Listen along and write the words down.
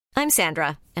I'm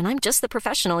Sandra, and I'm just the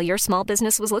professional your small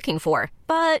business was looking for.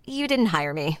 But you didn't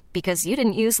hire me because you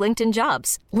didn't use LinkedIn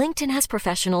Jobs. LinkedIn has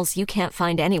professionals you can't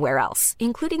find anywhere else,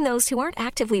 including those who aren't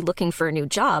actively looking for a new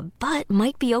job, but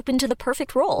might be open to the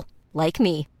perfect role, like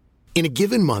me. In a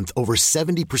given month, over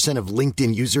 70% of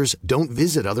LinkedIn users don't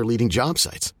visit other leading job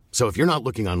sites. So if you're not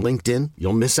looking on LinkedIn,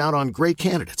 you'll miss out on great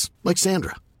candidates like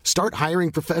Sandra. Start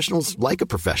hiring professionals like a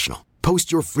professional.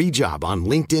 Post your free job on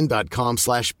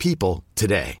linkedin.com/people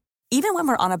today. Even when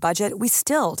we're on a budget, we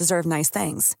still deserve nice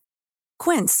things.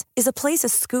 Quince is a place to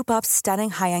scoop up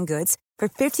stunning high-end goods for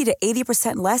 50 to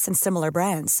 80% less than similar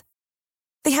brands.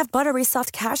 They have buttery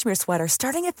soft cashmere sweaters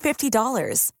starting at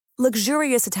 $50,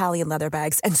 luxurious Italian leather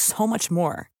bags, and so much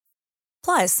more.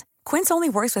 Plus, Quince only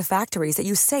works with factories that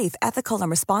use safe, ethical, and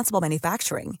responsible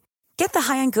manufacturing. Get the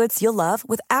high-end goods you'll love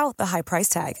without the high price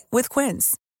tag with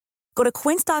Quince. Go to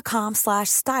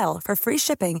quince.com/style for free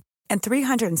shipping and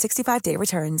 365-day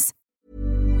returns.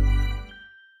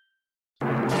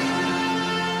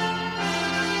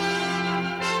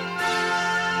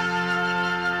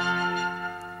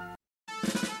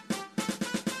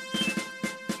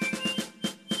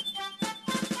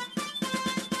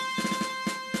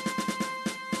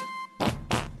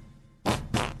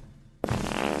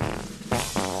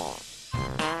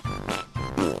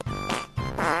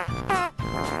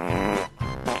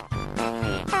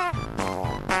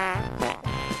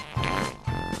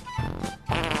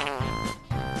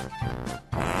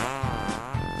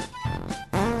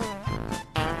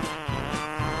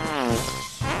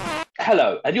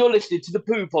 Hello, and you're listening to the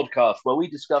Poo Podcast, where we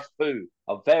discuss poo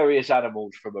of various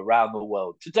animals from around the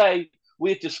world. Today,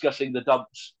 we're discussing the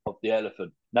dumps of the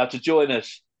elephant. Now, to join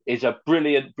us is a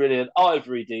brilliant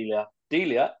ivory dealer,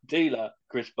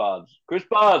 Chris Barnes. Chris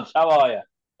Barnes, how are you?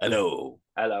 Hello.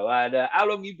 Hello, and how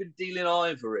long have you been dealing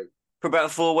ivory? For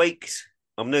about 4 weeks.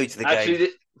 I'm new to the game. Actually,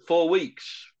 4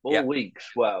 weeks. 4 weeks.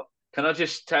 Well, can I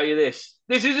just tell you this?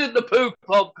 This isn't the Poo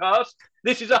Podcast.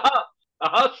 This is a husk.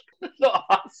 It's not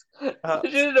a husk.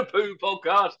 This isn't a Poo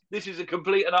Podcast. This is a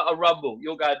complete and utter rumble.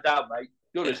 You're going down, mate.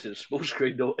 You're listening to Small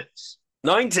Screen Noise.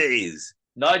 90s.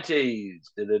 90s.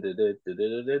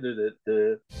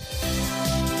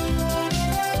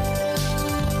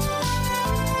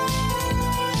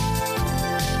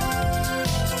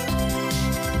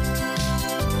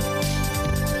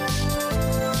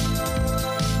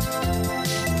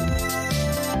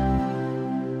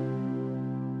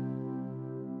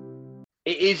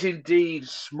 It is indeed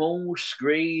Small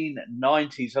Screen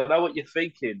 90s. I know what you're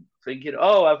thinking.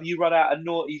 Oh, have you run out of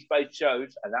noughties-based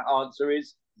shows? And that answer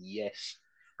is yes.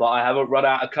 But I haven't run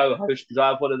out of co-hosts because I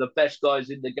have one of the best guys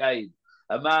in the game.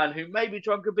 A man who maybe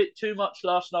drunk a bit too much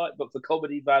last night, but for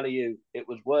comedy value, it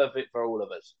was worth it for all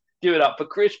of us. Give it up for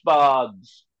Chris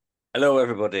Barnes. Hello,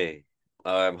 everybody.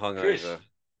 I'm hungover. Chris,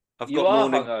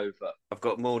 hungover. I've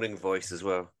got morning voice as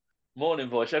well. Morning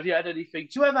voice. Have you had anything?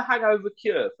 Do you have a hangover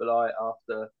cure for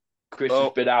after Chris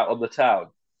has been out on the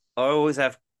town? I always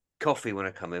have coffee when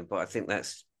I come in, but I think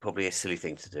that's probably a silly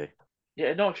thing to do.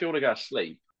 Yeah, not if you want to go to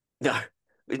sleep. No,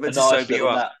 it's meant to sober you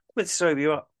up. It's meant to sober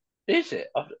you up. Is it?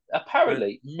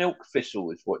 Apparently, milk thistle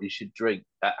is what you should drink.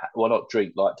 Well, not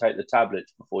drink, take the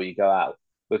tablets before you go out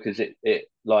because it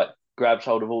grabs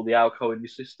hold of all the alcohol in your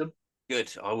system.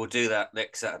 Good. I will do that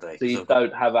next Saturday. So you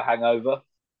don't have a hangover.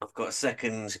 I've got a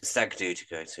second stag do to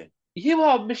go to. You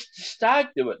are Mr. Stag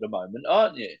do at the moment,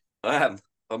 aren't you? I am.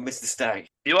 I'm Mr. Stag.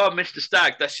 You are Mr.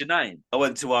 Stag. That's your name. I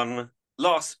went to one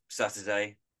last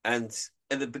Saturday, and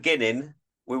at the beginning,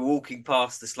 we're walking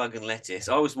past the Slug and Lettuce.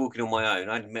 I was walking on my own.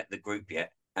 I hadn't met the group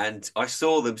yet. And I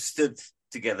saw them stood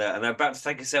together, and they're about to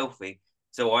take a selfie.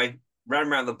 So I ran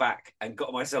around the back and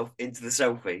got myself into the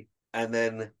selfie. And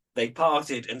then they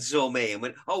parted and saw me and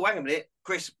went, "Oh, hang a minute,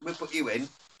 Chris, we'll put you in."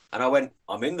 And I went,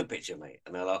 "I'm in the picture, mate."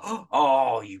 And they're like,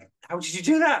 how did you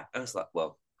do that? And I was like,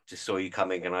 well, just saw you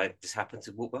coming and I just happened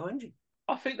to walk behind you.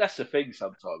 I think that's the thing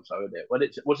sometimes, though, isn't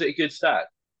it? Was it a good stag?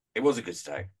 It was a good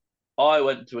stag. I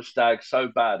went to a stag so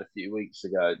bad a few weeks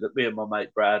ago that me and my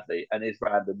mate Bradley and his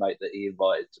random mate that he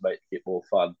invited to make it more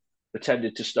fun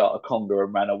pretended to start a conga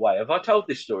and ran away. Have I told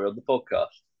this story on the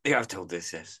podcast? Yeah, I've told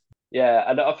this, yes. Yeah,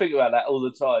 and I think about that all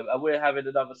the time. And we're having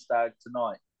another stag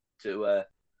tonight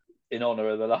in honour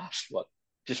of the last one.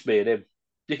 Just me and him.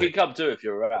 You can come too if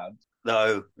you're around.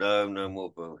 No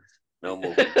more boys. No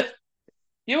more.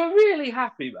 You were really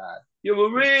happy, man. You were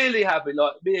really happy.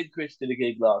 Like me and Chris did a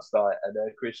gig last night, and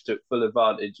Chris took full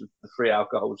advantage of the free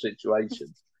alcohol situation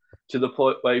to the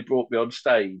point where he brought me on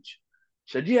stage.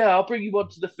 Said, "Yeah, I'll bring you on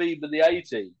to the theme of the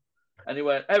 80s." And he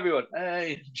went, "Everyone,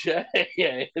 hey, Jay,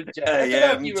 yeah, Jay."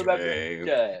 Hey, you remember Jay.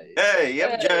 Jay.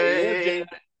 Hey, Jay.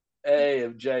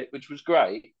 Hey, Jay, which was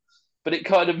great. but it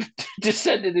kind of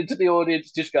descended into the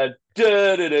audience, just going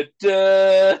da da da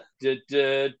da da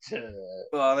da da.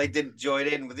 Well, they didn't join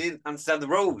in, but they didn't understand the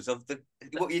rules of the.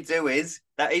 What you do is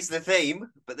that is the theme,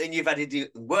 but then you've added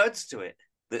words to it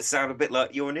that sound a bit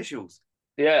like your initials.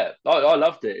 Yeah, I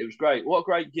loved it. It was great. What a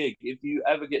great gig! If you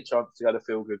ever get a chance to go to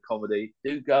Feel Good Comedy,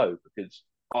 do go, because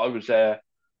I was there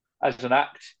as an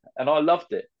act and I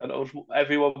loved it, and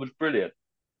everyone was brilliant.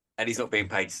 And he's not being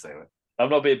paid to say that. I'm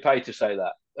not being paid to say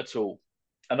that at all.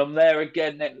 And I'm there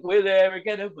again. We're there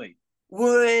again, aren't we?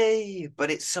 Way,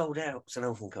 but it's sold out, so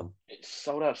no one can come. It's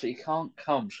sold out, so you can't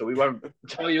come. So we won't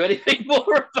tell you anything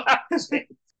more about it.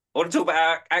 I want to talk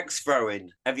about axe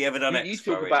throwing. Have you ever done axe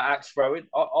throwing? You talk about axe throwing.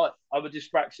 I'm a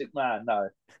dyspraxic man. No.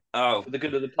 Oh, for the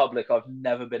good of the public, I've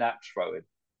never been axe throwing.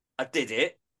 I did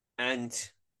it, and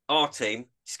our team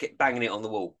just kept banging it on the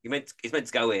wall. It's meant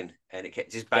to go in, and it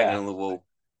kept just banging on the wall.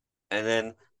 And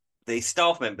then the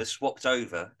staff members swapped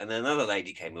over, and then another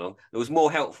lady came along that was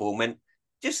more helpful and went,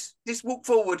 just walk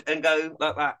forward and go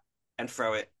like that and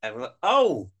throw it. And we're like,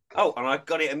 oh, and I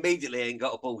got it immediately and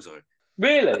got a bullseye.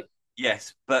 Really?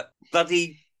 Yes, but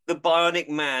bloody the Bionic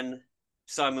Man,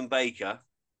 Simon Baker,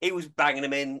 he was banging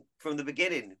them in from the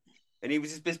beginning. And he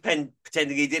was just pretending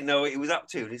he didn't know what he was up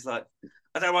to. And he's like,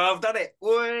 I don't know why I've done it.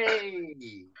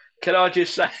 Whee! Can I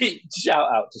just say,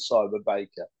 shout out to Simon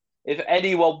Baker. If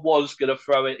anyone was going to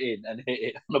throw it in and hit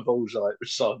it on a bullseye, it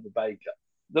was Simon Baker.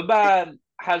 The man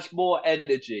has more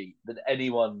energy than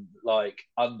anyone like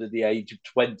under the age of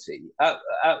 20.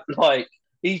 Like,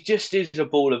 he just is a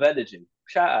ball of energy.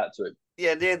 Shout out to him.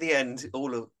 Yeah, near the end,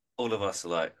 all of us are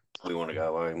like, we want to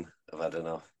go home. I've had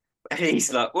enough. And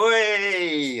he's like,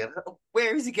 "Wait,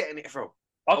 where is he getting it from?"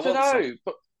 I don't know,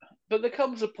 but there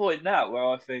comes a point now where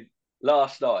I think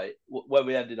last night when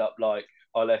we ended up like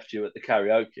I left you at the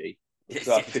karaoke for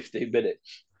about 15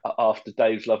 minutes after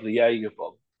Dave's lovely Jaeger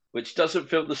bomb, which doesn't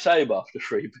feel the same after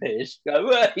 3 beers. Go,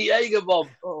 hey, Jaeger bomb.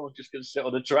 Oh, I'm just going to sit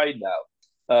on a train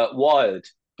now. Wired,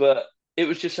 but it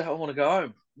was just I want to go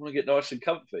home. I want to get nice and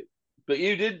comfy. But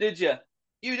you did you?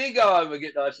 You did go home and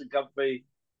get nice and comfy.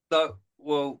 So,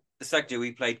 well, the second day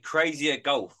we played Crazier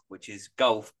Golf, which is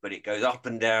golf, but it goes up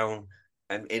and down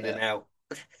and in and out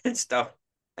and stuff.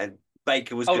 And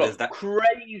Baker was good as that.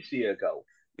 Crazier Golf.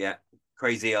 Yeah,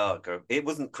 Crazier Golf. It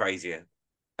wasn't crazier.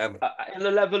 In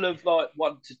the level of like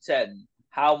 1 to 10,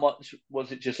 how much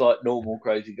was it just like normal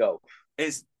crazy golf?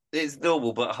 It's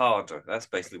normal but harder. That's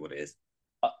basically what it is.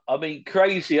 I mean,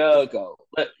 crazier golf.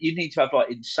 You need to have like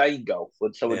insane golf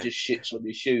when someone just shits on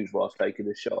your shoes whilst taking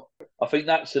a shot. I think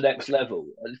that's the next level.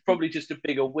 It's probably just a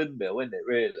bigger windmill, isn't it?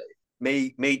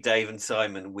 Really. Me, Dave, and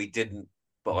Simon. We didn't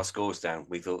put our scores down.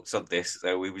 We thought, sod this.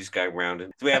 So we were just going round,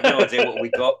 and we have no idea what we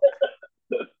got.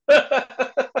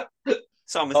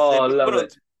 Simon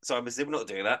said, we're not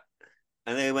doing that.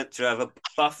 And then we went to have a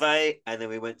buffet, and then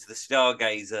we went to the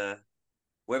Stargazer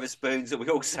Weatherspoons, and we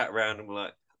all sat around and were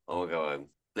like, I'll go home.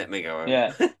 Let me go home.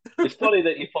 Yeah. It's funny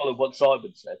that you followed what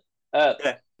Simon said.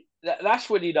 That's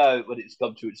when you know when it's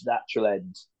come to its natural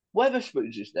end.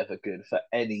 Weatherspoons is never good for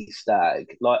any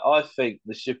stag. Like, I think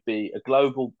there should be a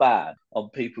global ban on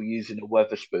people using a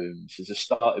Weatherspoons as a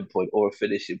starting point or a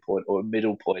finishing point or a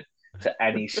middle point to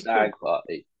any stag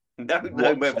party. No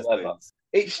Weatherspoons.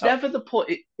 It's never the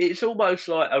point. It's almost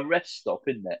like a rest stop,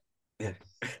 isn't it? Yeah.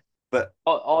 But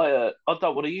I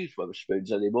don't want to use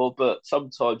Weatherspoons anymore, but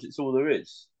sometimes it's all there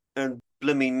is. And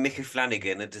blooming Mickey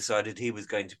Flanagan had decided he was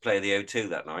going to play the O2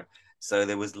 that night. So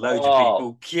there was loads of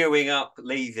people queuing up,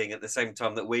 leaving at the same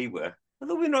time that we were. I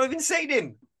thought we'd not even seen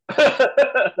him.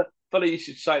 Funny you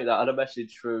should say that. I had a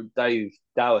message from Dave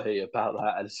Dowerhy about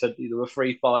that and said there were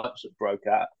 3 fights that broke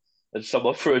out and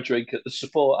someone threw a drink at the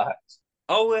support act.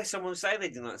 Oh, yeah, someone was saying they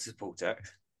didn't like the support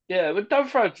act. Yeah, but don't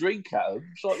throw a drink at them.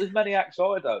 It's like there's many acts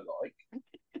I don't like.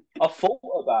 I thought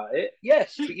about it,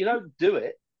 yes, but you don't do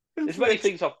it. There's many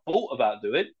things I've thought about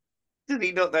doing. Did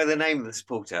he not know the name of the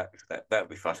support act? That'd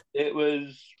be fun. It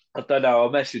was, I don't know, I'll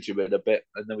message him in a bit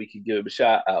and then we can give him a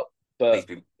shout out. But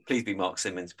please be Mark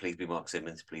Simmons, please be Mark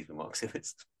Simmons, please be Mark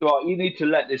Simmons. Right, you need to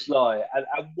let this lie.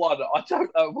 And one, I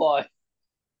don't know why.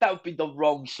 That would be the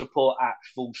wrong support act,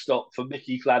 full stop, for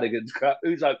Mickey Flanagan's crap.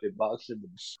 Who's opening Mark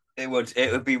Simmons? It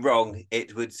would be wrong.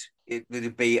 It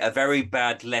would be a very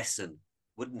bad lesson,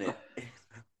 wouldn't it?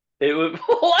 It would.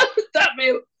 Why would that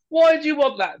be? Why do you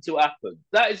want that to happen?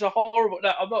 That is a horrible.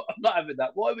 No, I'm not having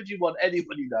that. Why would you want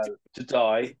anyone you know to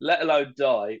die, let alone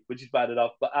die, which is bad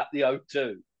enough, but at the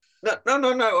O2? No. I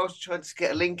was trying to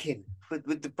get a link in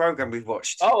with the program we've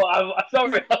watched. Oh, I'm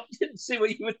sorry. I didn't see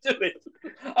what you were doing.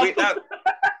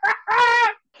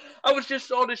 I was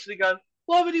just honestly going,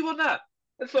 why would you want that?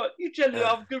 It's like, you generally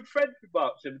have a good friend with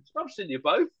Mark Symmonds. I've seen you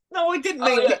both. No, I didn't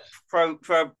mean throw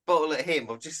a bottle at him.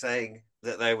 I'm just saying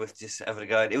that they were just having a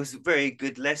go. It was a very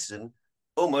good lesson,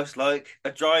 almost like a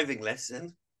driving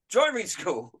lesson. Driving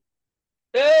school.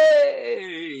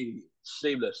 Hey!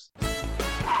 Seamless.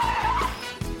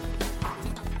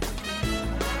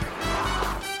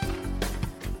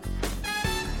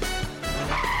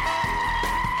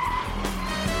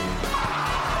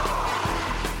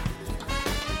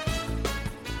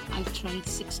 I've tried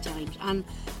 6 times and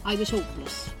I was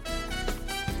hopeless.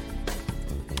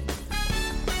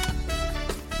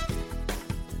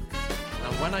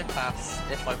 And when I pass,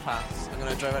 if I pass, I'm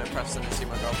going to drive out to Preston and see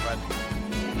my girlfriend.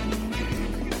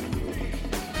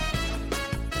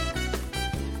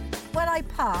 When I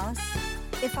pass,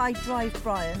 if I drive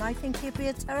Brian, I think he'd be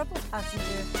a terrible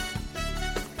passenger.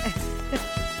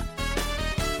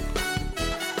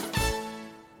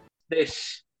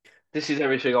 This is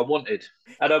everything I wanted.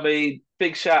 And I mean,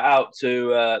 big shout out to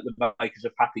the makers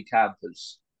of Happy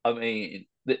Campers. I mean,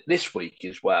 this week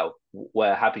as well,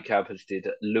 where Happy Campers did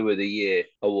Loo of the Year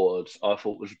awards, I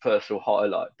thought was a personal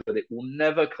highlight, but it will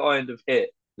never kind of hit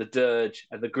the dirge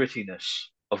and the grittiness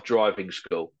of driving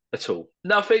school at all.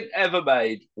 Nothing ever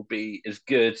made will be as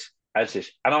good as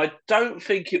this. And I don't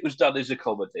think it was done as a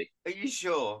comedy. Are you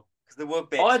sure? Because there were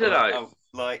bits. I don't know.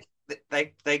 Like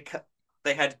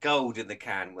they had gold in the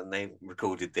can when they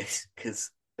recorded this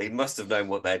because they must have known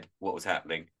what was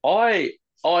happening. I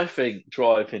think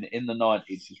driving in the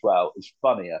 90s as well is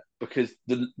funnier because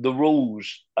the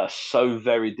rules are so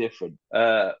very different.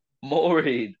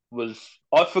 Maureen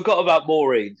I forgot about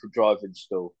Maureen from driving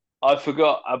school. I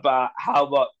forgot about how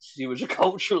much she was a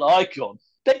cultural icon.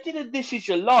 They did a This Is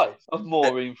Your Life of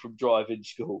Maureen from driving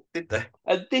school. Did they?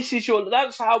 And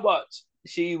that's how much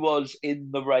she was on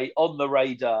the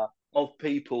radar of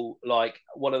people, like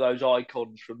one of those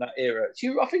icons from that era.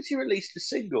 I think she released a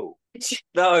single.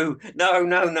 No,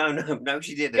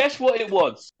 she didn't. Guess what it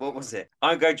was? What was it?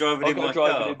 I go driving in my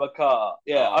car.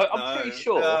 Yeah, I'm pretty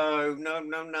sure. No.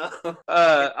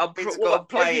 I'm got to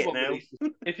play it now.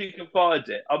 If you can find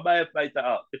it, I may have made that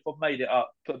up. If I've made it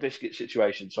up, put a biscuit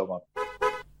situation, someone.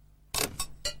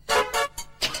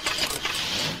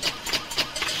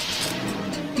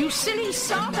 You silly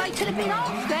sod, I could have been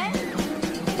off then.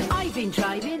 I've been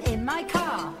driving in my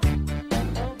car.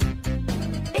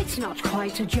 It's not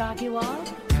quite a Jaguar.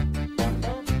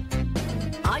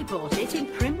 I bought it in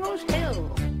Primrose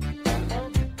Hill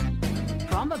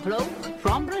from a bloke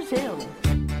from Brazil.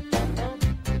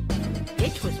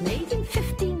 It was made in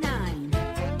 59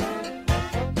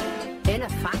 in a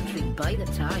factory by the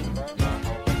time.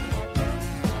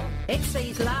 It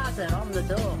says Laser on the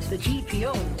door. The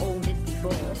GPO owned it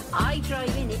before. I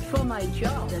drive in it for my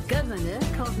job. The governor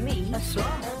called me a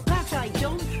swab, but I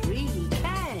don't really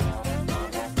care.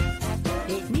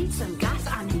 It needs some gas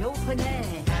and the open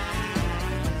air.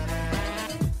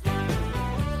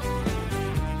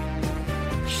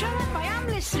 Shut up, I am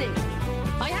listening.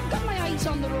 I have got my eyes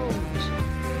on the road.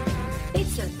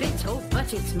 It's a bit old,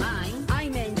 but it's mine. I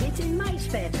mend it in my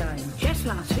spare time. Just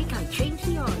last week I changed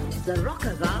the oil, the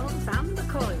rocker valve and the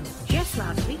coil. Just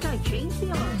last week I changed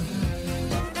the oil.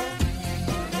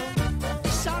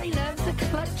 Sorry love, the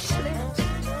clutch slipped.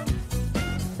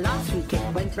 Last week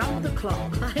it went round the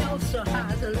clock. I also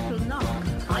had a little knock.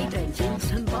 I bent in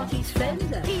somebody's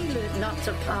fender. He learned not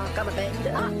to park on a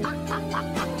bender.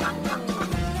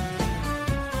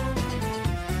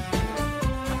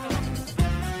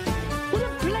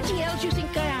 Do you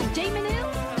think I am, Damon Hill?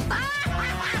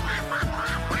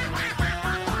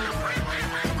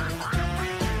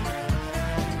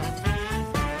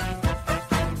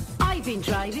 I've been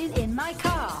driving in my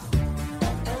car.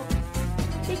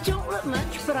 It don't look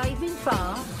much, but I've been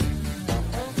far.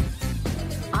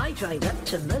 I drive up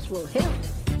to Muswell Hill.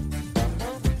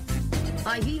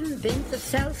 I've even been to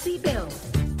Selseybill.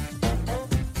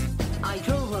 I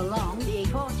drove along the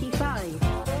A45.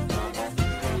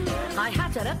 I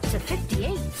had it up to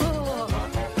 58. Oh.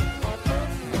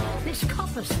 This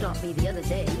copper stopped me the other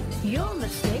day. Your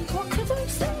mistake, what could I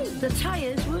say? The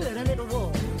tyres were a little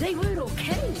worn. They were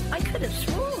okay. I could have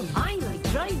sworn. I like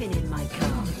driving in my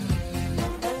car.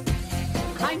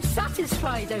 I'm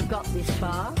satisfied I've got this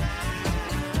far.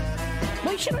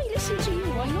 Why should I listen to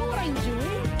you? I know what I'm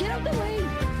doing. Get out the way.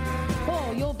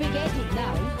 Oh, you're big-headed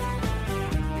now.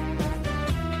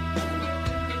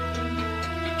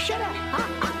 Shut up.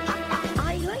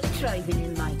 I like driving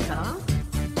in my car.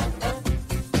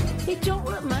 It don't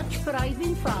look much, but I've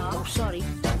been far. Oh, sorry.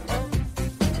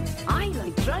 I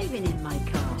like driving in my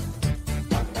car.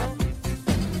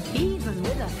 Even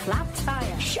with a flat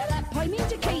tire. Shut up, I'm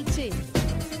indicating.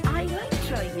 I I like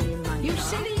driving in my car. You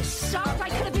silly sod, I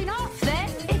could have been off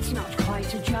then. It's not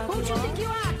quite a job. Who do you think you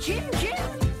are, Jim?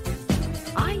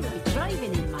 I like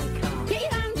driving in my car. Get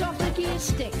your hands off the gear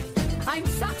stick. I'm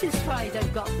satisfied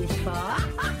I've got this far.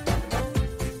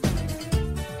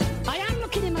 I am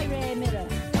looking in my rear mirror.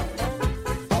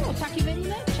 Oh, thank you very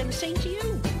much, and the same to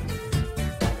you.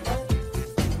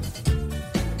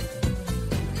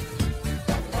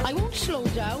 I won't slow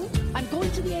down. I'm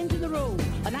going to the end of the road,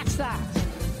 and that's that.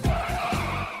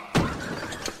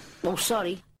 Oh,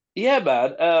 sorry. Yeah,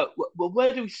 man. Well,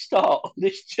 where do we start on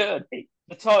this journey?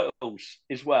 The titles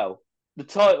as well. The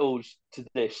titles to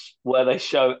this, where they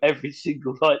show every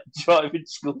single driving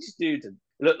school student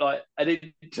look like an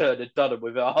intern had done them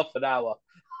within half an hour.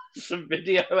 Some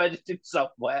video editing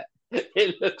somewhere.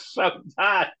 It looks so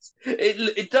bad.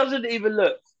 It doesn't even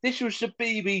look. This was the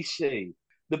BBC.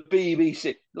 The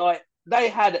BBC. Like, they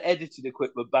had editing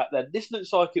equipment back then. This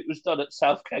looks like it was done at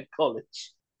South Kent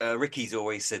College. Ricky's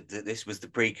always said that this was the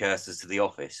precursors to The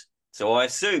Office. So I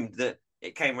assumed that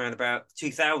it came around about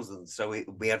 2000, so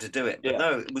we had to do it. But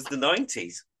no, it was the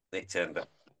 90s it turned up.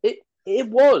 It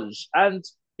was. And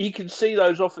you can see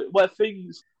those off where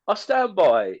things... I stand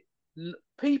by...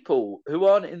 People who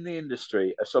aren't in the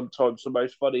industry are sometimes the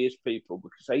most funniest people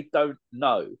because they don't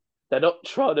know. They're not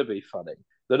trying to be funny.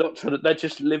 They're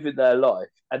just living their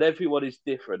life, and everyone is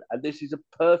different. And this is a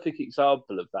perfect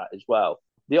example of that as well.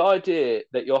 The idea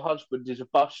that your husband is a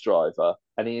bus driver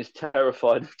and he is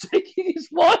terrified of taking his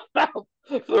wife out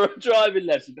for a driving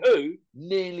lesson, who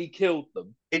nearly killed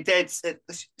them.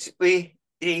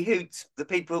 He hoots the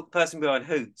person behind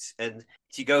hoots, and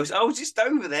she goes, "Oh, just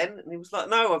over then," and he was like,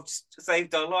 "No, I've just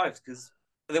saved our lives." Because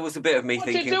there was a bit of me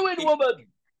thinking, "What are you doing, woman?"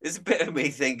 There's a bit of me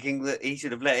thinking that he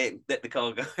should have let the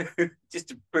car go just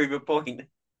to prove a point.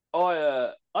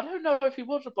 I don't know if he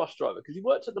was a bus driver because he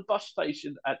worked at the bus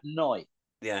station at night.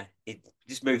 Yeah, it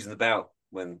just moves them about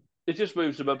when. It just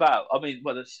moves them about. I mean,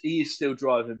 he is still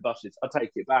driving buses. I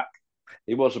take it back.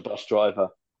 He was a bus driver,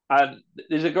 and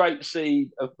there's a great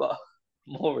scene of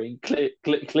Maureen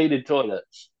cleaning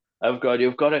toilets. I've got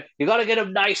you got to get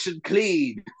them nice and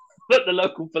clean at the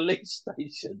local police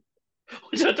station.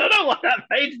 Which I don't know why that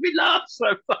made me laugh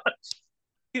so much.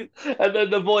 And then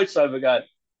the voiceover goes,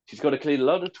 "She's got to clean a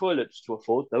lot of toilets to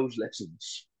afford those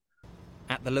lessons."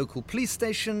 At the local police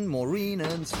station, Maureen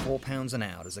earns £4 an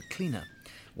hour as a cleaner.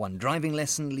 One driving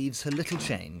lesson leaves her little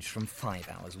change from 5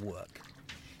 hours' work.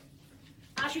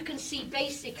 As you can see,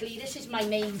 basically, this is my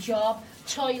main job.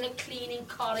 Toilet cleaning,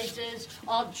 corridors,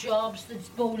 odd jobs, the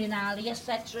bowling alley,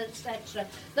 etc., etc.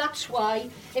 That's why,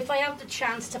 if I have the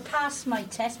chance to pass my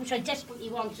test, which I desperately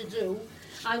want to do,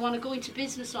 I want to go into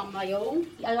business on my own.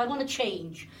 I want to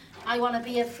change. I want to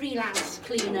be a freelance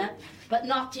cleaner, but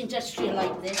not industrial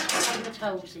like this, private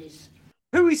houses.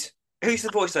 Who's the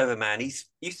voiceover man? He's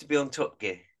used to be on Top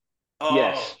Gear. Oh.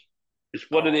 Yes. It's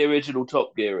one of the original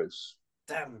Top Gearers.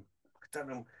 Damn.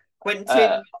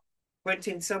 Quentin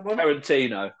someone?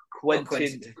 Tarantino.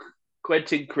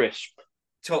 Quentin Crisp.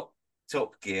 Top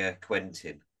Gear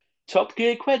Quentin. Top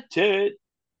Gear Quentin.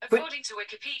 According to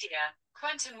Wikipedia,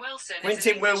 Quentin Wilson.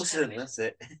 Quentin Wilson, that's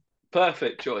it.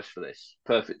 Perfect choice for this.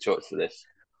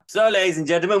 So, ladies and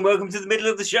gentlemen, welcome to the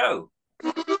middle of the show.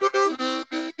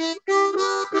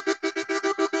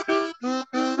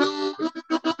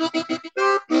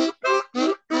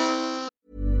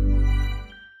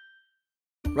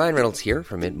 Ryan Reynolds here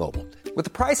from Mint Mobile. With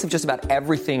the price of just about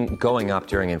everything going up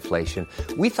during inflation,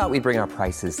 we thought we'd bring our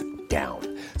prices down.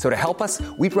 So to help us,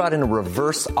 we brought in a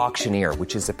reverse auctioneer,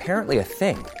 which is apparently a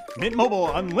thing. Mint Mobile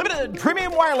Unlimited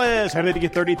Premium Wireless. How to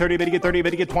get 30, 30, bit to get 30,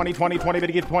 bit to get 20, 20, 20, bit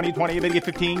to get 20, 20, bit to get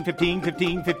 15, 15,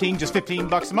 15, 15, just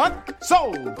 $15 a month?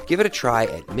 Sold! Give it a try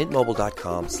at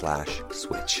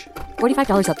mintmobile.com/switch.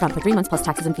 $45 up front for 3 months plus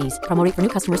taxes and fees. Promo rate for new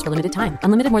customers for limited time.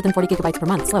 Unlimited more than 40 gigabytes per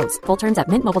month. Slows full terms at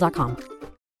mintmobile.com.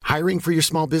 Hiring for your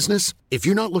small business? If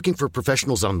you're not looking for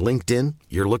professionals on LinkedIn,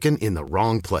 you're looking in the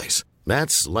wrong place.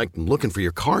 That's like looking for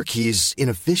your car keys in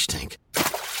a fish tank.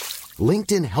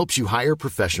 LinkedIn helps you hire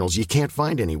professionals you can't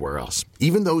find anywhere else,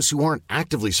 even those who aren't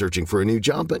actively searching for a new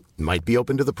job but might be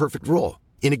open to the perfect role.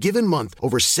 In a given month,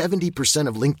 over 70%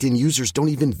 of LinkedIn users don't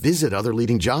even visit other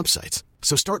leading job sites.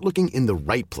 So start looking in the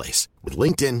right place. With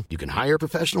LinkedIn, you can hire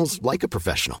professionals like a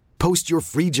professional. Post your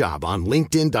free job on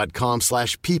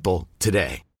linkedin.com/people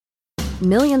today.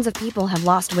 Millions of people have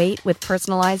lost weight with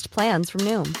personalized plans from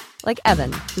Noom. Like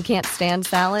Evan, who can't stand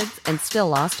salads and still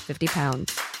lost 50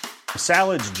 pounds.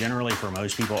 Salads generally for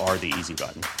most people are the easy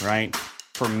button, right?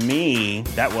 For me,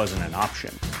 that wasn't an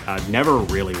option. I never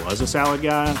really was a salad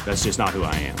guy. That's just not who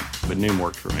I am. But Noom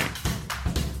worked for me.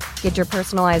 Get your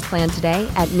personalized plan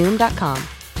today at Noom.com.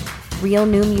 Real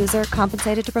Noom user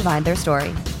compensated to provide their story.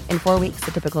 In 4 weeks,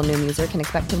 the typical Noom user can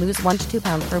expect to lose 1 to 2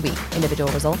 pounds per week.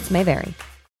 Individual results may vary.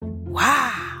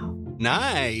 Wow.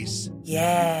 Nice.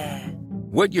 Yeah.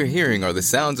 What you're hearing are the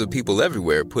sounds of people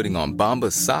everywhere putting on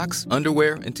Bombas socks,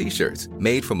 underwear, and T-shirts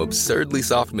made from absurdly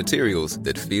soft materials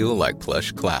that feel like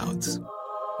plush clouds.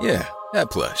 Yeah,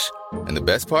 that plush. And the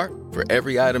best part? For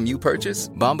every item you purchase,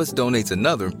 Bombas donates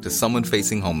another to someone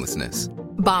facing homelessness.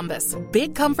 Bombas.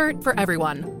 Big comfort for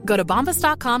everyone. Go to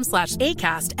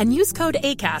bombas.com/ACAST and use code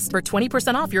ACAST for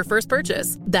 20% off your first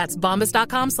purchase. That's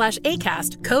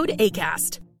bombas.com/ACAST. Code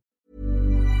ACAST.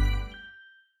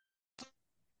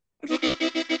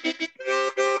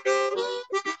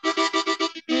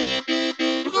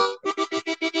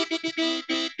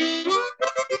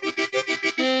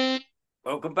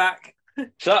 Welcome back.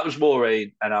 So that was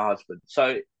Maureen and her husband.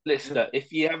 So, listener,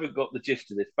 if you haven't got the gist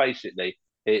of this, basically,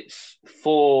 it's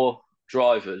 4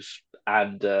 drivers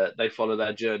and they follow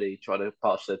their journey trying to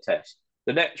pass their test.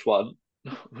 The next one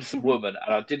was a woman,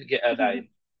 and I didn't get her name,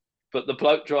 but the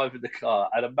bloke driving the car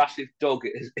had a massive dog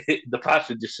in the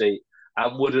passenger seat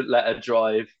and wouldn't let her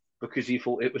drive because he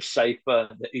thought it was safer,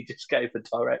 that he just gave her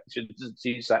directions and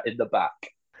she sat in the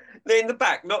back. In the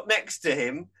back, not next to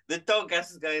him. The dog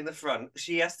has to go in the front.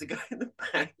 She has to go in the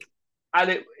back.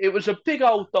 And it was a big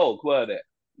old dog, weren't it?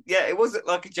 Yeah, it wasn't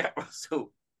like a Jack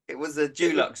Russell. It was a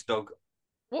Dulux dog.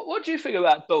 What do you think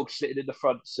about dogs sitting in the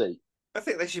front seat? I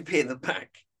think they should be in the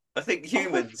back. I think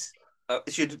humans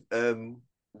should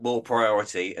more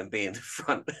priority and be in the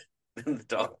front than the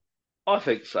dog. I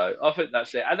think so. I think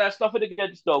that's it. And that's nothing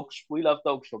against dogs. We love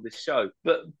dogs on this show.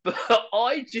 But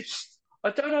I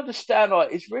don't understand.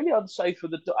 Like, it's really unsafe for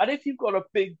the dog. And if you've got a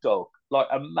big dog, like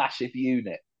a massive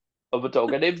unit of a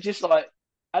dog, and him just like,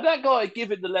 and that guy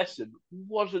giving the lesson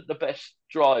wasn't the best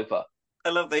driver. I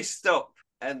love they stop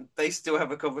and they still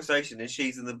have a conversation, and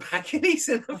she's in the back and he's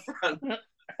in the front.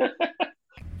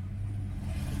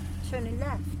 Turning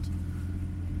left.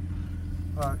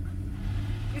 Right.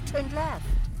 You turned left.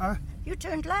 Huh? You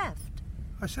turned left.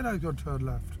 I said I was going to turn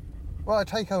left. Well, I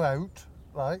take her out,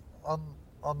 like,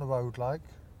 on the road, like,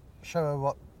 show her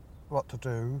what to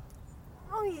do.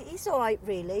 Oh, he's all right,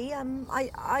 really.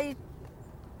 I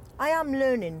am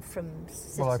learning from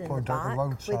sitting Well, I in point the out the back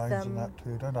road signs with, and that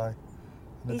too, don't I? And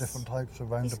the different types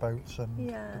of roundabouts and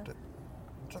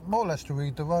more or less to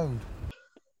read the road.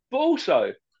 But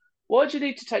also, why do you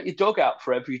need to take your dog out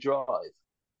for every drive?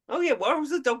 Oh yeah, why was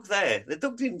the dog there? The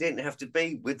dog didn't have to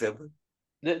be with them.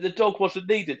 The dog wasn't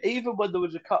needed. Even when there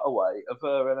was a cutaway of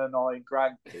her and her 9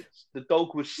 grandkids, the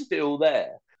dog was still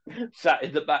there, sat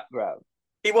in the background.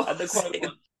 He was. And the quote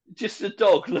was just the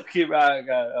dog looking around and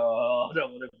going, oh, I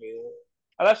don't want to be here.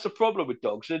 And that's the problem with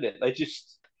dogs, isn't it?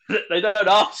 They don't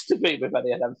ask to be with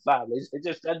any of them families. They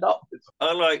just end up with them.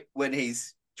 I like when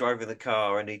he's driving the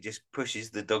car and he just pushes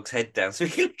the dog's head down so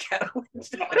he can get out.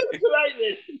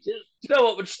 You know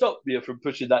what would stop you from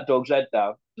pushing that dog's head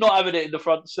down? Not having it in the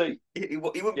front seat. He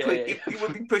wouldn't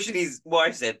be pushing his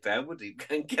wife's head down, would he?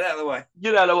 Get out of the way.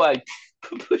 Get out of the way.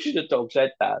 Pushing the dog's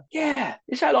head down. Yeah.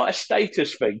 Is that like a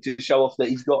status thing to show off that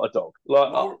he's got a dog?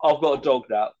 Like, I've got a dog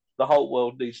now. The whole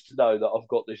world needs to know that I've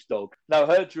got this dog. No,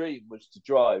 her dream was to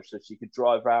drive so she could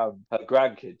drive around her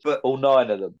grandkids, but all 9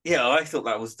 of them. Yeah, I thought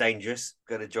that was dangerous,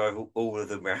 going to drive all of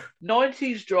them around.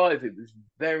 90s driving was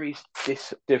very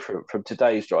different from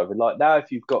today's driving. Like now,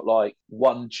 if you've got like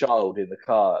one child in the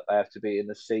car, they have to be in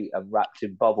the seat and wrapped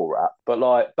in bubble wrap. But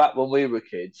like back when we were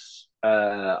kids,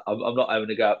 I'm not having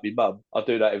a go at my mum. I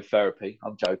do that in therapy.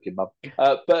 I'm joking, mum.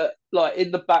 But like in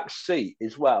the back seat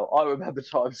as well, I remember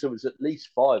times there was at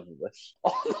least 5 of us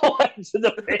on the way to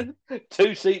the pit.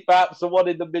 2 seat backs and one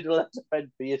in the middle had to fend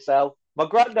for yourself. My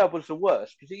granddad was the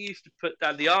worst because he used to put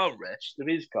down the armrest of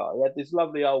his car. He had this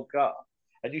lovely old car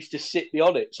and used to sit me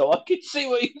on it so I could see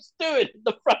what he was doing in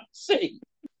the front seat.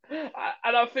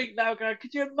 And I think now,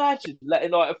 could you imagine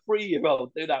letting like a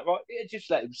 3-year-old do that? Right,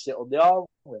 just let him sit on the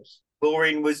armrest.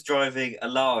 Maureen was driving a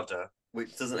Lada,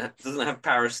 which doesn't have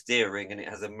power steering, and it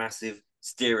has a massive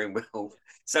steering wheel.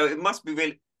 So it must be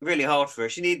really, really hard for her.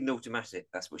 She needed an automatic.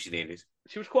 That's what she needed.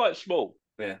 She was quite small.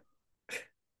 Yeah.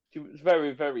 She was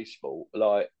very, very small,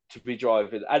 like, to be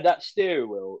driving. And that steering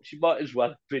wheel, she might as well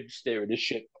have been steering a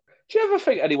ship. Do you ever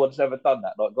think anyone's ever done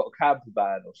that? Like, got a camper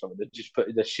van or something and just put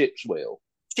in the ship's wheel?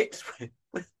 Ship's wheel?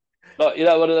 Like, you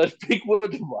know, one of those big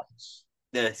wooden ones?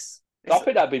 Yes. I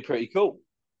think that'd be pretty cool.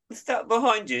 Is that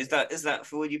behind you? Is that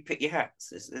for when you pick your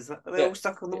hats? Is that, are they all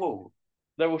stuck on the wall?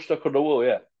 They're all stuck on the wall,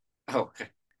 yeah. Oh, okay.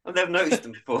 I've never noticed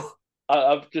them before.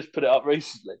 I've just put it up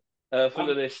recently. For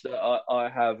the list, I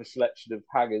have a selection of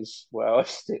hangers where I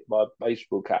stick my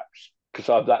baseball caps because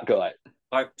I'm that guy.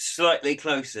 I'm slightly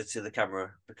closer to the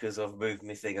camera because I've moved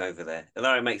my thing over there. And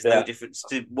that makes no difference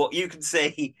to what you can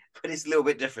see, but it's a little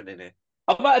bit different in here.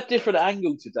 I'm at a different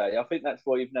angle today. I think that's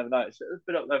why you've never noticed it. It's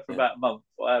been up there for about a month.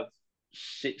 I have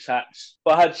 6 hats.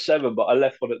 Well, I had 7, but I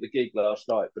left one at the gig last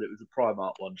night, but it was a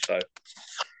Primark one, so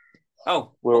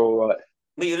we're all right.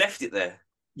 But you left it there?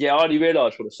 Yeah, I only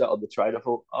realised when I sat on the train, I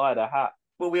thought, I had a hat.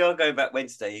 Well, we are going back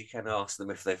Wednesday. You can ask them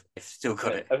if they've still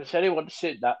got it. Has anyone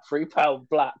seen that £3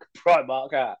 black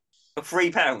Primark hat? For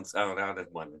 £3? Oh, no, I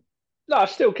don't mind them. No, I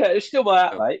still care. It's still my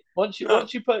hat, mate. Once you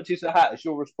purchase a hat, it's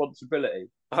your responsibility.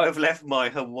 I've left my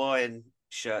Hawaiian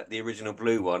shirt, the original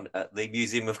blue one, at the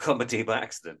Museum of Comedy by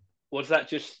accident. Was that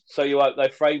just so you hope they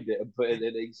framed it and put it in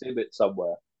an exhibit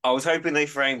somewhere? I was hoping they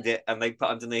framed it and they put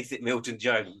underneath it Milton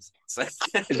Jones. So... Is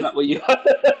that what you...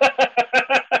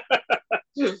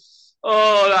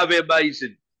 Oh, that'd be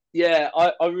amazing. Yeah,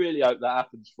 I really hope that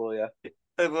happens for you.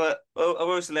 I've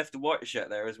also left a white shirt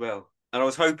there as well. And I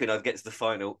was hoping I'd get to the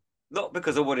final, not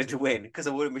because I wanted to win, because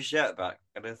I wanted my shirt back.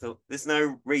 And I thought, there's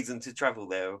no reason to travel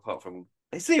there apart from...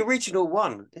 It's the original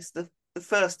one. It's the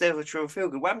first ever True and Feel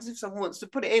Good. What happens if someone wants to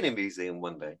put it in a museum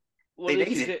one day? Well, this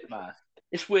is it, man.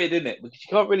 It's weird, isn't it? Because you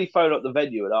can't really phone up the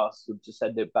venue and ask them to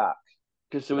send it back.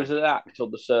 Because there was an act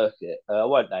on the circuit. I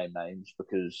won't name names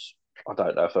because I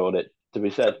don't know if I want it to be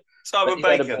said. Simon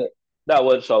Baker. No, it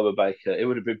wasn't Simon Baker. It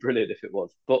would have been brilliant if it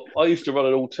was. But I used to run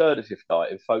an alternative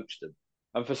night in Folkestone.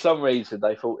 And for some reason,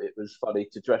 they thought it was funny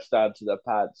to dress down to their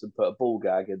pants and put a ball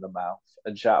gag in the mouth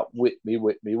and shout, "Whip me,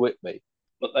 whip me, whip me."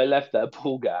 But they left their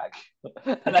ball gag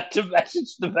and had to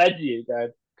message the venue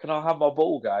going, "Can I have my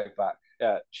ball gag back?"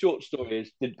 Yeah, short story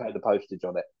is, didn't pay the postage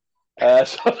on it.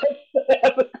 So they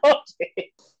never got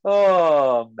it.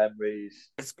 Oh,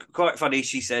 memories. It's quite funny.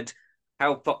 She said,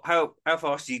 how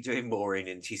fast are you doing Maureen?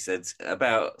 And she said,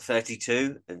 about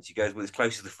 32. And she goes, well, it's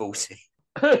closer to 40.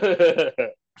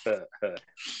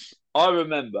 I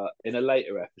remember in a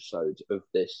later episode of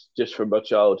this, just from my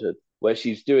childhood, where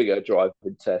she's doing her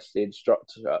driving test, the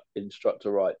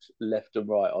instructor writes left and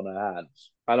right on her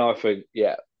hands. And I think,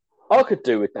 yeah, I could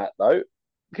do with that, though.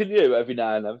 Can you, every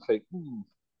now and then, think,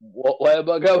 what way am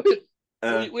I going?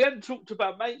 We haven't talked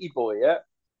about Matey Boy yet.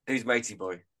 Who's Matey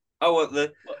Boy? Oh,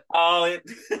 the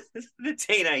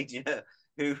teenager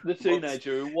who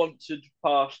wanted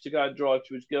pass to go and drive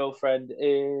to his girlfriend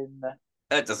in...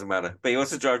 That doesn't matter. But he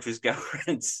wants to drive to his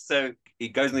girlfriend. So he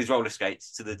goes on his roller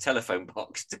skates to the telephone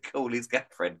box to call his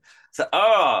girlfriend. So,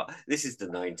 this is the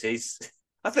 90s.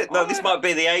 I think this might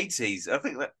be the 80s.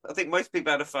 I think most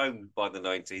people had a phone by the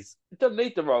 90s. He doesn't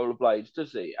need the rollerblades,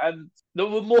 does he? And there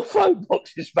were more phone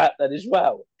boxes back then as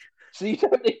well. So you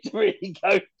don't need to really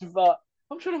go to that.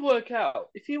 I'm trying to work out,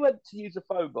 if you went to use a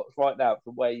phone box right now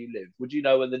from where you live, would you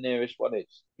know where the nearest one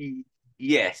is?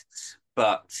 Yes,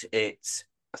 but I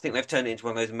think they've turned it into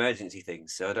one of those emergency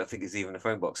things, so I don't think it's even a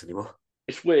phone box anymore.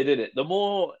 It's weird, isn't it? The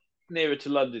more nearer to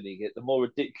London you get, the more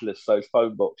ridiculous those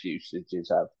phone box usages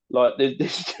have. Like,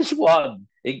 there's just one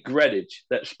in Greenwich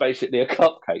that's basically a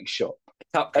cupcake shop.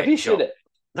 Have you seen it?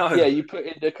 No. Yeah, you put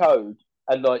in the code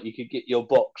and, like, you can get your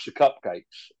box of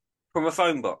cupcakes. From a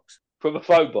phone box? From a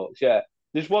phone box, yeah.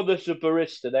 There's one that's a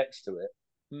barista next to it.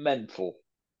 Mental.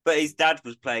 But his dad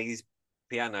was playing his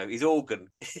piano, his organ.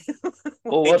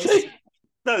 Oh, was he?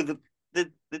 No, the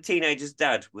teenager's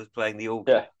dad was playing the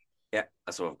organ. Yeah,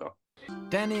 that's all I've got.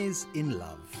 Dan is in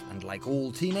love, and like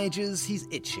all teenagers, he's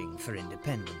itching for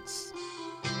independence.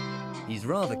 He's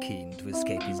rather keen to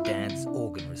escape his dad's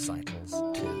organ recitals,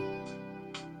 too.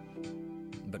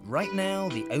 But right now,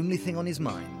 the only thing on his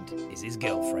mind is his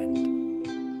girlfriend.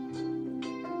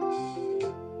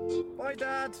 Bye,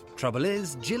 Dad. Trouble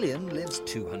is, Gillian lives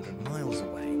 200 miles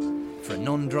away. For a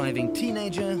non-driving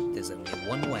teenager, there's only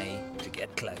one way to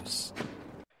get close.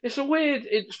 It's a weird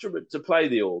instrument to play,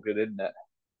 the organ, isn't it?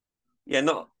 Yeah,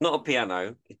 not a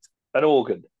piano. It's an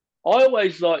organ. I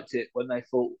always liked it when they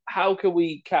thought, how can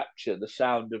we capture the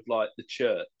sound of, like, the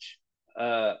church?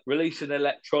 Release an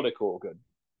electronic organ.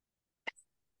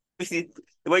 The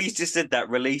way you just said that,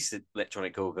 release an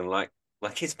electronic organ, like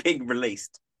it's being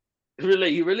released.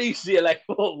 Really, release the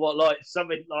what, like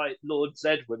something like Lord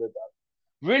Zed would have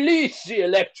done. Release the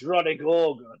electronic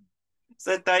organ.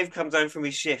 So Dave comes home from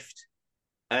his shift,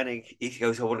 and he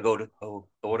goes, "I want to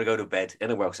go to bed."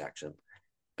 In a Welsh accent.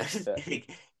 Yeah.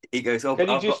 he goes, "Oh, can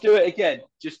you do it again?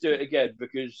 Just do it again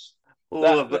because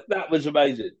that was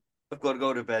amazing." I've got to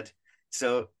go to bed.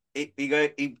 So he goes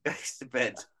to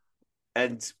bed,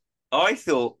 and I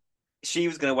thought she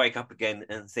was going to wake up again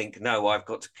and think, "No, I've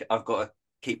got to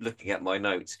keep looking at my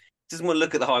notes." doesn't want to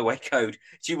look at the highway code.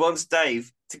 She wants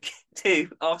Dave to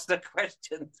ask her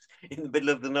questions in the middle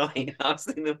of the night,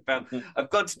 asking them about, I've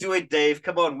got to do it, Dave.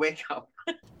 Come on, wake up.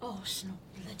 Oh, it's no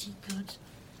bloody good.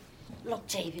 Look,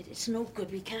 David, it's no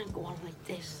good. We can't go on like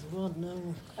this. What,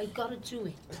 no? I gotta do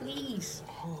it, please.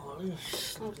 Oh,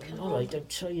 Okay. all right, I'm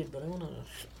tired, but I want to...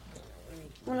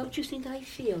 Well, how do you think I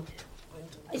feel?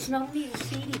 It's not really a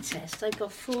theory test. I've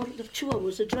got 2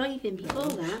 hours of driving before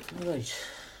that. All right.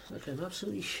 Look, I'm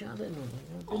absolutely shattered.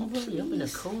 I've Oh, been really up in a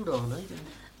please. cold all night.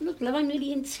 Look, love, I'm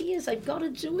really in tears. I've got to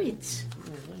do it.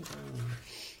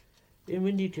 In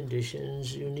windy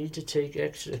conditions, you need to take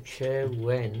extra care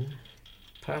when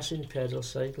passing pedal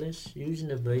cyclists, using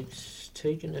the brakes,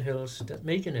 making a hill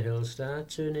start,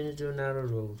 turning into a narrow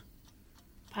road.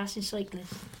 Passing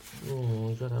cyclists. Oh,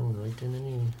 I got that one right, didn't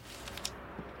you?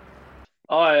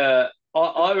 I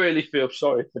really feel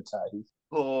sorry for Dave.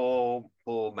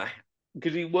 Poor man.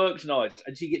 Because he works nights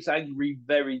and she gets angry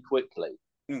very quickly.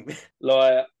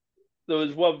 Like, there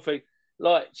was one thing,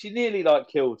 like, she nearly, like,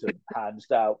 killed him, hands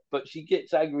down, but she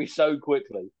gets angry so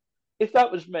quickly. If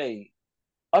that was me,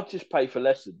 I'd just pay for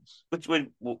lessons. Which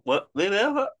one? What? Say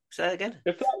that again.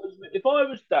 If I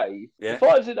was Dave, Yeah. if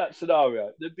I was in that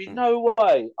scenario, there'd be no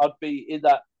way I'd be in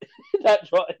that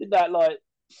like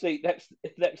seat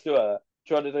next to her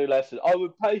trying to do lessons. I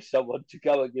would pay someone to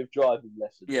go and give driving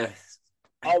lessons. Yes.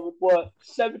 I would work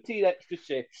 17 extra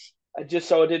shifts, and just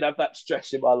so I didn't have that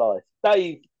stress in my life.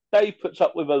 Dave puts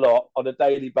up with a lot on a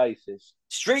daily basis.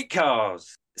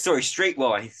 Streetwise.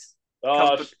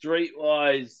 Oh,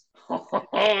 Streetwise.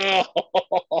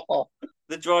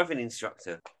 The driving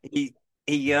instructor. He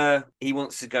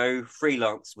wants to go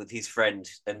freelance with his friend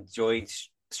and join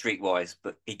Streetwise,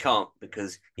 but he can't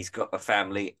because he's got a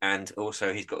family and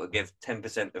also he's got to give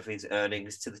 10% of his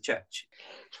earnings to the church.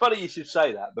 It's funny you should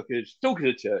say that because talking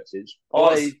to churches,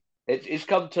 it's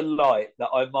come to light that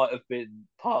I might have been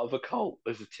part of a cult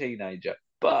as a teenager,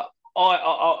 but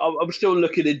I'm still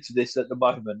looking into this at the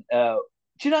moment. Do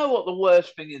you know what the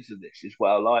worst thing is of this as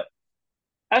well? Like,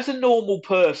 as a normal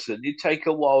person, you take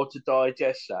a while to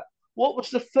digest that. What was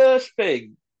the first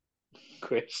thing,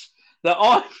 Chris, that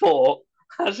I thought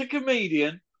as a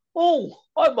comedian? Oh,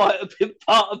 I might have been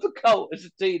part of a cult as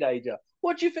a teenager.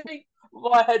 What do you think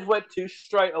my head went to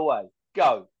straight away?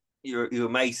 Go. You're a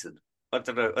Mason. I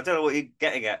don't know what you're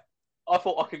getting at. I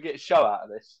thought I could get a show out of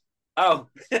this. Oh.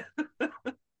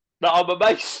 No, I'm a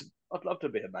Mason. I'd love to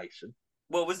be a Mason.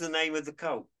 What was the name of the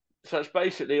cult? So it's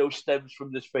basically all stems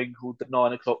from this thing called the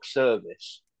 9 o'clock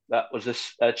service. That was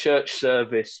a church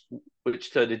service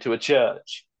which turned into a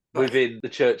church within the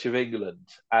Church of England.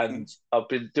 And I've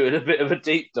been doing a bit of a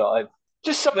deep dive.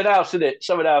 Just something else, isn't it?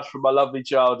 Something else from my lovely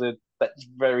childhood that's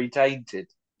very tainted.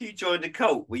 You joined a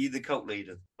cult. Were you the cult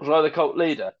leader? Was I the cult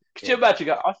leader? Could you imagine?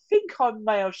 I think I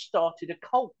may have started a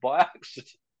cult by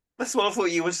accident. That's what I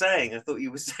thought you were saying. I thought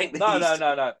you were saying that.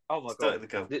 No. Oh my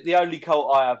god! The only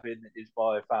cult I have in is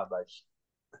by fan base.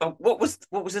 Oh, what was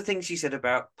the thing she said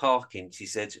about parking? She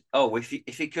said, "Oh, if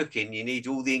you're cooking, you need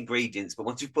all the ingredients, but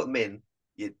once you put them in,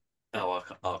 you." Oh, I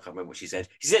can't remember what she said.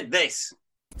 She said this.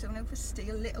 Don't overstay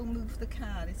a little move the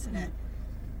car, isn't it?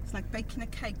 It's like baking a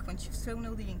cake. Once you've thrown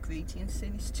all the ingredients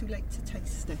in, it's too late to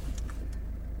taste it.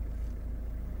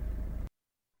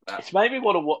 It's made me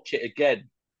want to watch it again.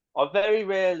 I very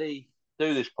rarely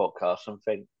do this podcast and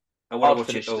think I'll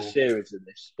finish the series of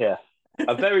this. Yeah,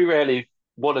 I very rarely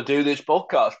want to do this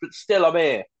podcast, but still I'm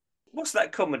here. What's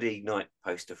that comedy night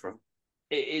poster from?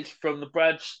 It's from the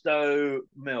Bradstow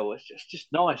Mill. It's just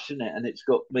nice, isn't it? And it's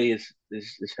got me as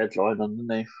this headline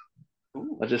underneath.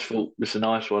 Ooh. I just thought it's a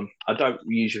nice one. I don't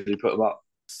usually put them up.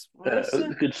 A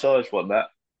good size one, that.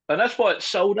 And that's why it's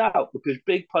sold out, because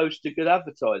big posts are good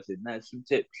advertising. There's some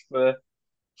tips for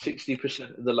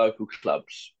 60% of the local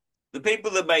clubs. The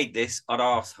people that made this are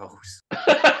arseholes.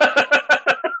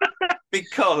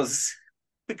 because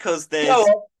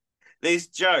there's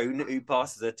Joan who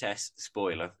passes her test,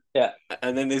 spoiler. Yeah.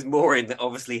 And then there's Maureen that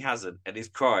obviously hasn't and is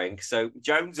crying. So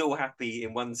Joan's all happy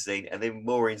in one scene and then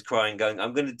Maureen's crying, going,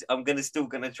 I'm still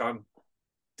gonna try and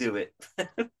do it.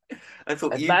 I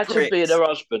thought, imagine being her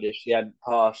husband if she hadn't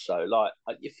passed. So like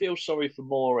you feel sorry for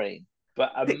Maureen,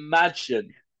 but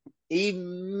imagine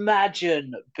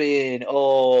being,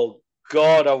 oh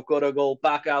God, I've got to go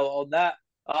back out on that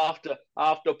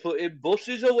after putting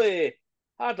buses away.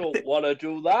 I don't want to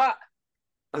do that.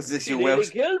 Is this your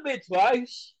Welsh? Killed me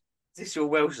twice. Is this your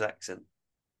Welsh accent?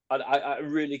 I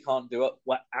really can't do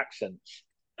accents.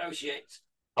 Oh shit!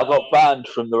 I got banned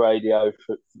from the radio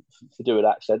for doing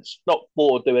accents. Not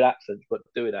for doing accents, but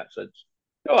doing accents.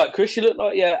 All right, Chris, you look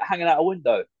like you're hanging out a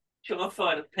window. Shall I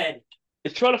find a pen?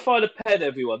 It's trying to find a pen,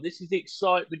 everyone. This is the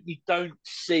excitement you don't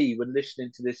see when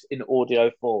listening to this in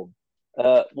audio form.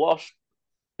 Wash,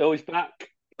 he's back.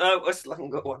 Oh, I still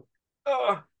haven't got one.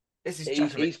 Oh, this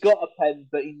is He's got a pen,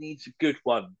 but he needs a good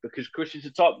one because Chris is the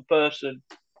type of person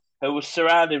who will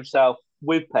surround himself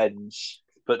with pens,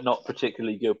 but not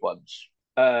particularly good ones.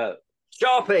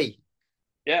 Sharpie!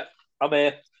 Yeah, I'm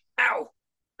here. Ow!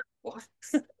 What?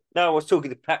 No, I was talking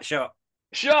to Pat Sharp.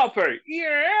 Sharpie!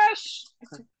 Yes!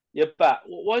 You're back.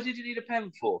 Why did you need a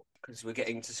pen for? Because we're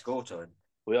getting to score time.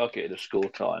 We are getting to score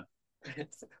time.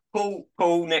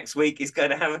 Paul next week is going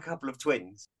to have a couple of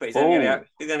twins, but he's only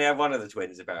going to have one of the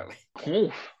twins, apparently.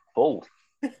 Paul.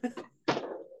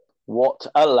 What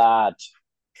a lad.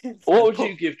 What would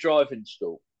you give driving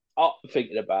school? I'm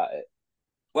thinking about it.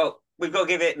 Well, we've got to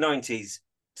give it 90s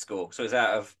score, so it's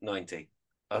out of 90.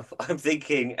 I'm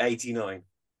thinking 89.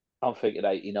 I'm thinking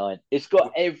 89. It's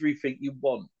got everything you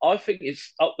want. I think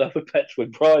it's up there for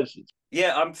Petwin prizes.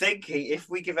 Yeah, I'm thinking if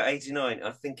we give it 89,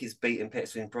 I think it's beating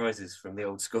Petwin prizes from the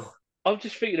old score. I'm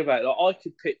just thinking about it. Like, I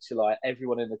could picture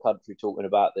everyone in the country talking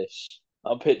about this.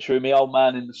 I'm picturing my old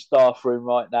man in the staff room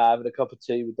right now having a cup of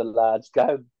tea with the lads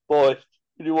going, boys,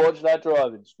 did you watch that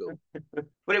driving school?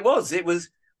 But it was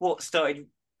what started...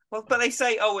 Well, but they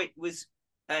say, it was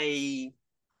a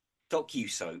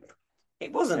docu-soap.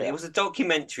 It wasn't. Yeah. It was a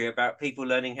documentary about people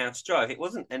learning how to drive. It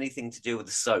wasn't anything to do with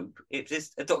the soap. It was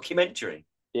just a documentary.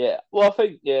 Yeah. Well,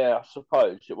 I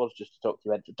suppose it was just a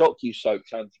documentary. Docu-soap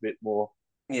sounds a bit more...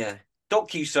 Yeah.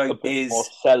 Docu-soap is... more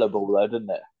sellable, though, doesn't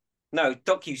it? No,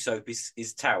 docu-soap is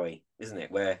Towie, isn't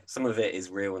it? Where some of it is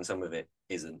real and some of it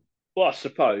isn't. Well, I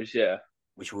suppose, yeah.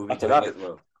 Which we'll be doing as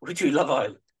well. Would you Love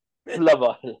Island? Love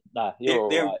Island. No, you're all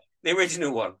right. The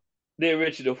original one. The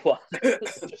original one.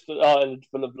 Just an island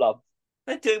full of love.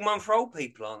 They're doing one for old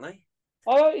people, aren't they?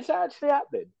 Oh, is that actually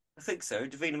happening? I think so.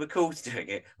 Davina McCall's doing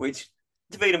it, which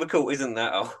Davina McCall isn't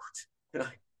that old. I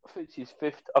think she's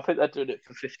 50. I think they're doing it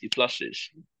for 50 pluses.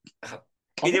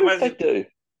 Can you imagine?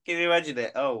 Can you imagine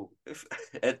it? Oh,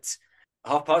 at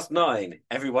 9:30,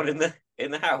 everyone in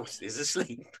the house is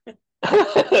asleep. I'm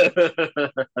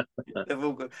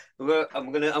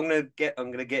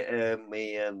gonna get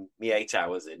me 8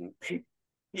 hours in.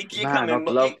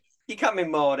 You come in,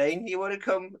 Maureen. You want to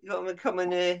come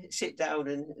and sit down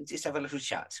and just have a little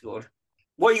chat.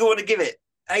 What you want to give it?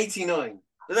 89.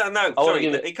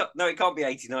 It can't be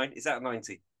 89. It's out of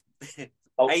 90. I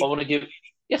want to give.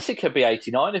 Yes, it could be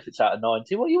 89 if it's out of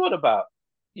 90. What are you on about?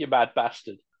 You mad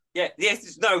bastard. Yeah.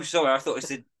 Yes. No. Sorry. I thought I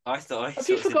said. Have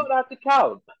you forgotten how to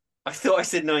count? I thought I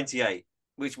said 98,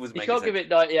 which was. You can't give it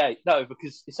 98. No,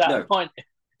 because it's out of 90.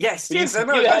 Yes. I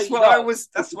know. That's what I was.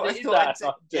 That's what I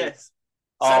thought. Yes.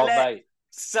 Mate.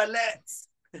 Select.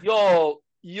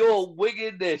 You're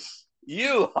winging this.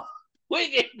 You are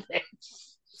winging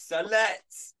this.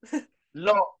 Select.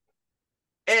 Lock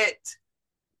it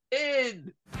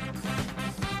in.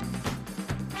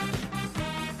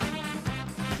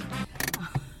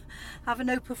 Have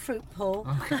an open fruit, Paul.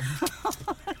 Okay.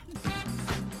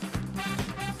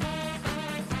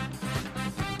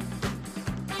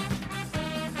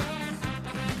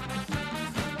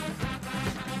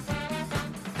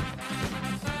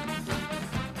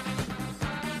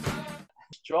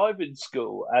 Driving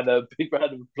school, and a big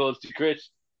round of applause to Chris.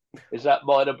 Is that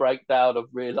minor breakdown of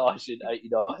realising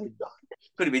 89?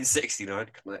 Could have been 69.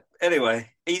 Anyway,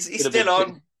 he's still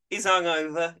on. He's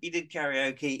hungover. He did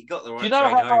karaoke. He got the right. Do you know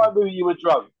how I knew you were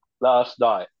drunk last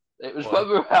night? It was when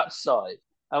we were outside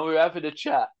and we were having a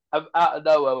chat. And out of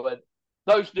nowhere, I went,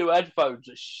 "Those new headphones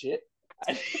are shit."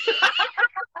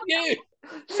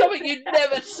 Something you'd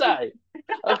never say.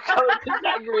 I'm currently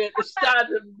angry at the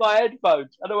standard of my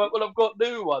headphones, and I went, "Well, I've got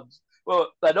new ones."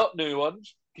 Well, they're not new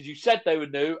ones because you said they were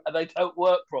new and they don't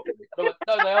work properly. And I went,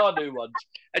 "No, they are new ones."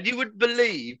 And you would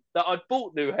believe that I'd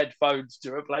bought new headphones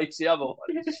to replace the other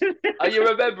ones. Are you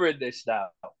remembering this now?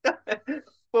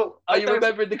 Well, are you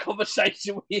remembering the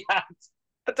conversation we had?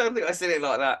 I don't think I said it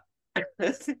like that.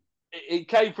 It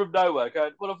came from nowhere,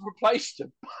 going, "Well, I've replaced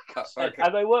them." Okay.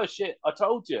 And they were shit. I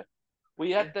told you.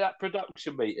 We had that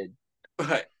production meeting.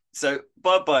 Right. So,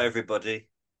 bye-bye, everybody.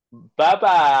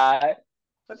 Bye-bye.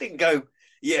 I didn't go,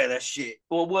 "Yeah, that's shit."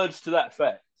 Or words to that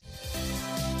effect.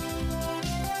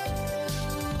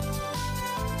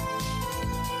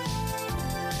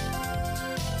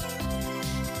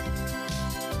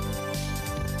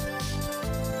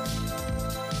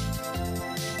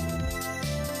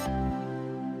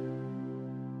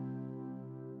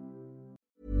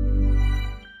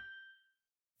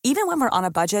 Even when we're on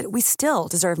a budget, we still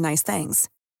deserve nice things.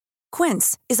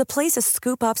 Quince is a place to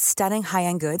scoop up stunning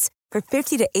high-end goods for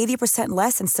 50 to 80%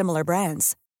 less than similar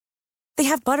brands. They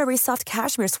have buttery soft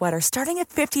cashmere sweaters starting at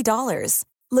 $50,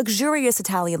 luxurious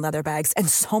Italian leather bags, and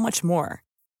so much more.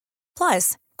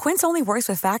 Plus, Quince only works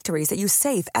with factories that use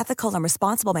safe, ethical, and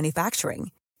responsible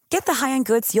manufacturing. Get the high-end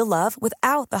goods you'll love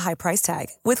without the high price tag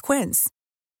with Quince.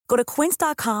 Go to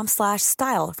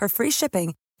quince.com/style for free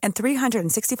shipping and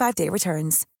 365-day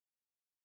returns.